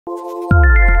Hello,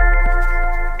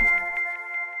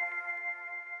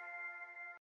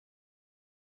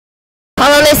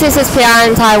 this is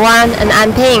PRM-Taiwan and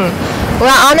I'm Ping. We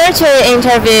are honored to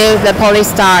interview the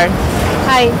Polystar.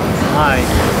 Hi. Hi.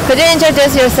 Could you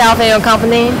introduce yourself and your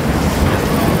company?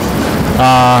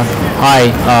 Hi,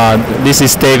 this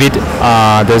is David,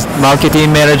 the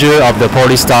marketing manager of the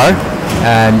Polystar.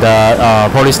 And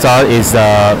Polystar is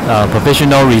a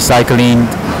professional recycling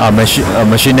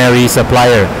machinery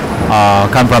supplier,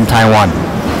 come from Taiwan.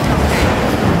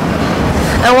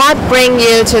 And what brings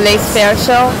you to this fair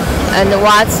show? And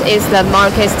what is the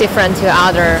market different to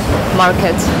other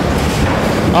markets?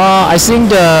 I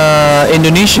think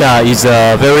Indonesia is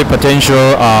a very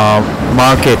potential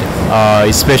market,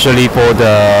 especially for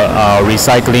the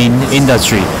recycling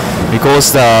industry,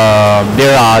 because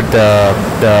there are the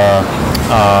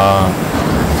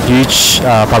huge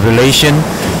population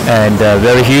and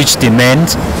very huge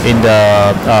demand in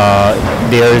the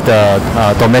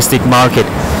domestic market.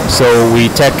 So we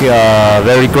take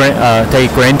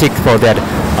take granted for that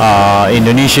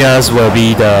Indonesia will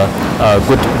be the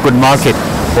good market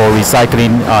for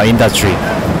recycling industry.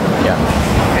 Yeah.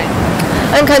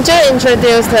 And can you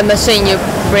introduce the machine you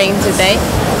bring today?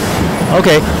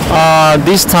 Okay.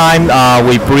 This time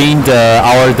we bring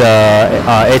our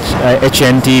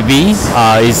HNT-V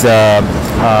is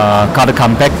color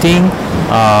compacting,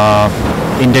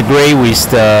 integrate with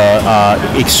the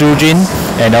extrusion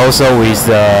and also with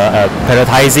the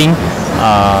pelletizing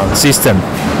system.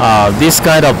 This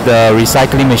kind of the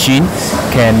recycling machine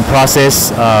can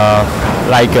process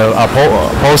like a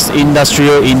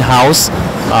post-industrial in-house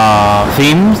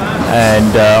film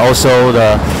and also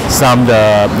some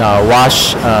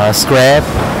wash scrap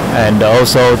and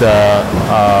also the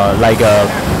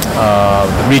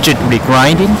rigid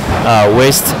regrinding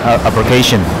waste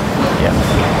application. Yeah.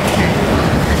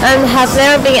 And has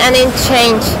there been any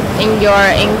change in your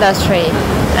industry?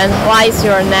 And what is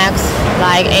your next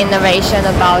innovation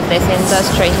about this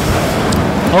industry?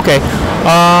 Okay.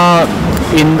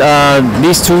 In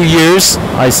these 2 years,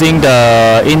 I think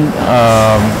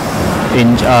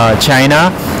in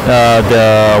China,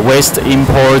 the waste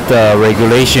import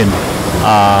regulation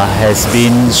has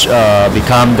been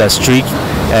become the strict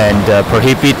and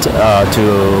prohibit to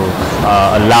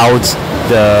allow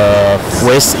the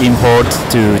waste import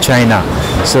to China.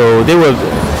 So they will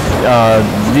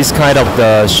this kind of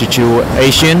the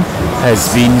situation has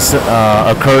been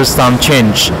occurs some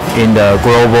change in the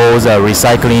global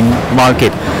recycling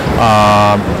market.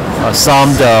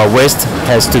 Some the waste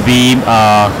has to be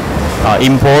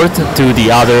import to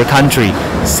the other country,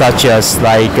 such as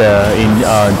in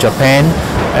Japan,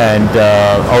 and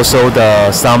also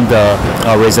some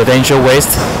residential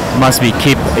waste must be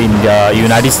kept in the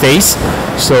United States.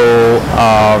 So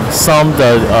some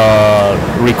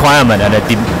requirement and the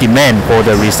demand for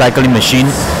the recycling machine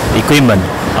equipment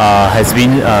has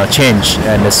been changed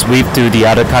and swept to the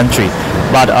other country.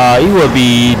 But it will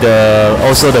be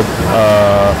also the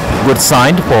good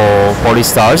sign for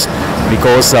Polystars,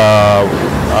 because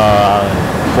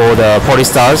for the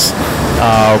Polystars,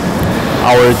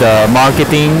 the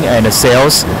marketing and the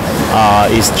sales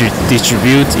is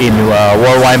distributed in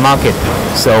worldwide market.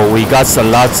 So we got a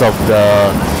lot of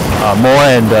the more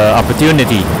and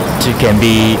opportunity to can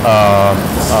be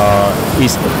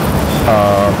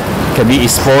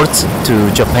export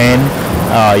to Japan,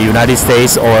 United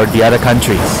States, or the other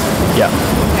country. Yeah.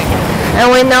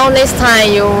 And we know this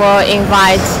time you will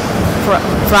invite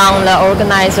from the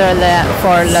organizer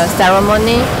for the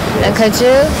ceremony. And could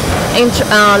you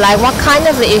what kind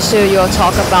of the issue you'll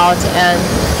talk about, and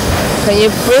can you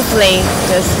briefly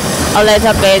just a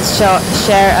little bit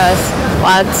share us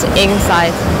what's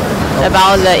inside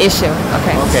about the issue?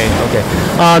 Okay.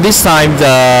 This time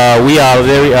we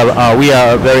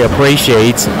are very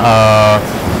appreciate.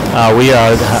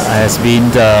 Has been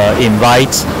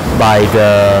invited by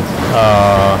the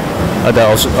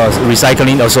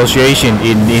Recycling Association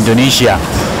in Indonesia,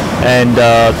 and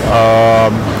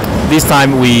this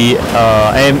time we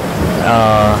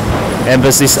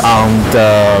emphasis on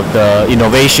the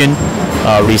innovation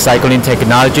recycling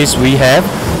technologies we have,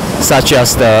 such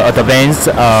as the advanced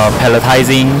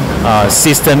pelletizing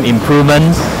system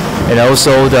improvement, and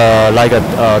also the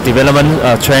development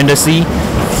tendency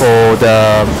for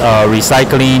the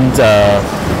recycling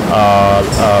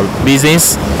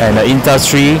business and the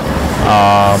industry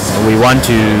we want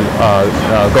to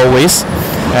go with.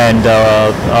 And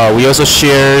we also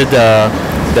share the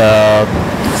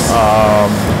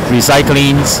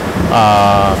recycling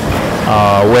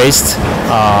waste,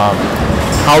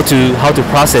 how to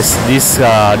process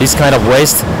this kind of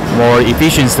waste more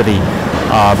efficiently,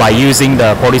 by using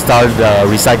the Polystar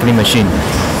recycling machine.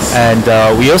 And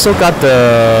we also got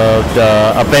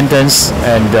the abundance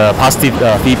and positive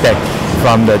feedback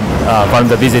from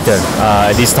the visitor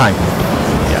at this time.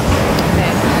 Yeah.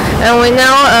 Okay. And we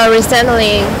know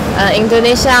recently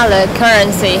Indonesia, the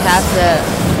currency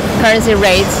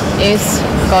rate is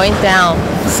going down.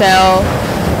 So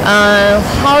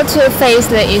how to face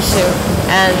the issue,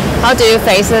 and how do you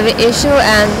face the issue,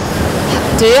 and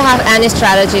do you have any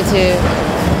strategy to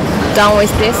deal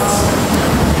with this?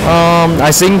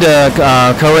 I think the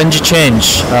currency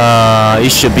change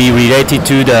it should be related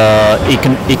to the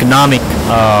economic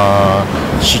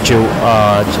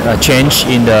change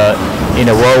in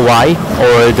the worldwide,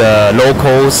 or the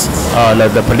locals,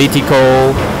 the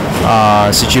political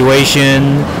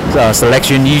situation,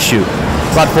 selection issue.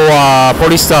 But for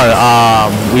Polystar,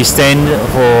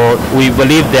 we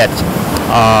believe that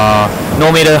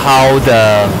no matter how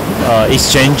the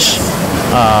exchange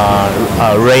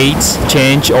rates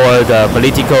change or the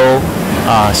political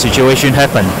situation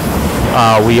happen,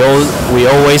 we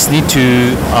always need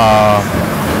to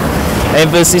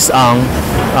emphasis on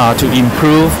to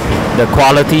improve the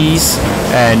qualities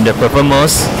and the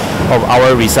performance of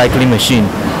our recycling machine.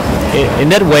 In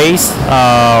that ways,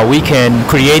 we can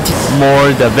create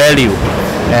more the value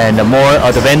and more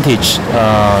advantage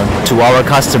to our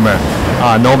customer,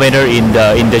 no matter in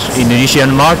the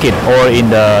Indonesian market or in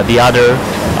the other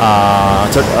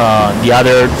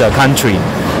country.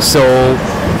 So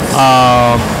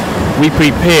we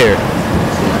prepare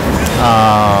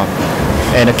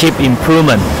and keep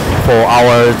improvement for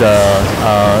our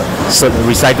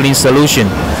recycling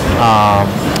solution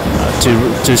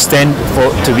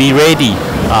to be ready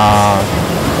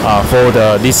for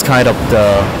this kind of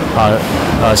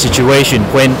situation,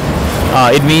 when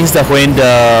it means that when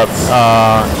the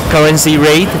currency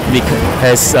rate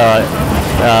has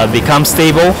become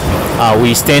stable,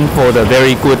 we stand for the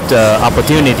very good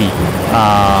opportunity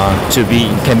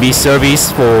can be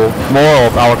service for more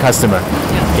of our customer.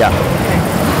 Yeah.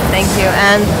 Thank you.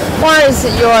 And what is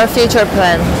your future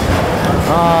plan?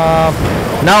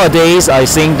 Nowadays, I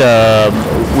think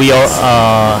we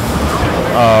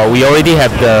already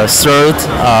have the third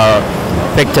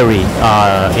factory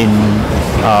in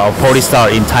Polystar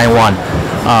in Taiwan.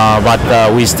 But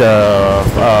with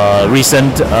the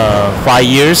recent 5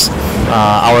 years,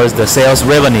 the sales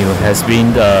revenue has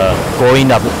been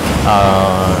going up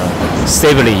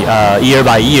stably year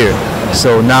by year.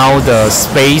 So now the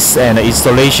space and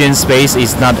installation space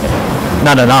is not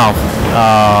enough,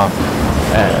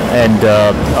 and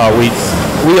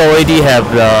we already have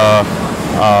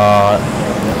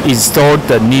installed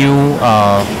the new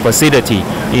facility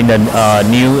in the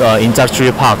new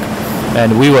industrial park,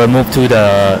 and we will move to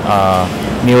the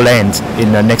new land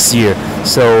in the next year.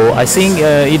 So I think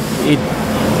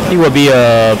it will be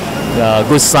a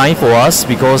good sign for us,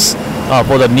 because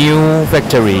for the new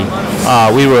factory,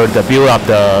 we will build up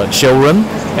the showroom,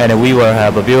 and we will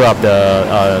have build up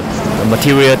the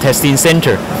material testing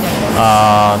center.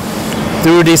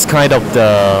 Through this kind of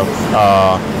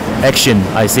action,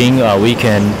 I think we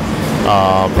can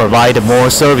provide more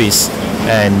service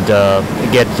and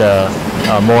get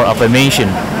more information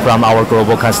from our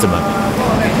global customer.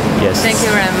 Yes. Thank you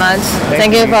very much.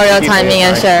 Thank you for your timing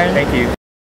and sharing. Thank you.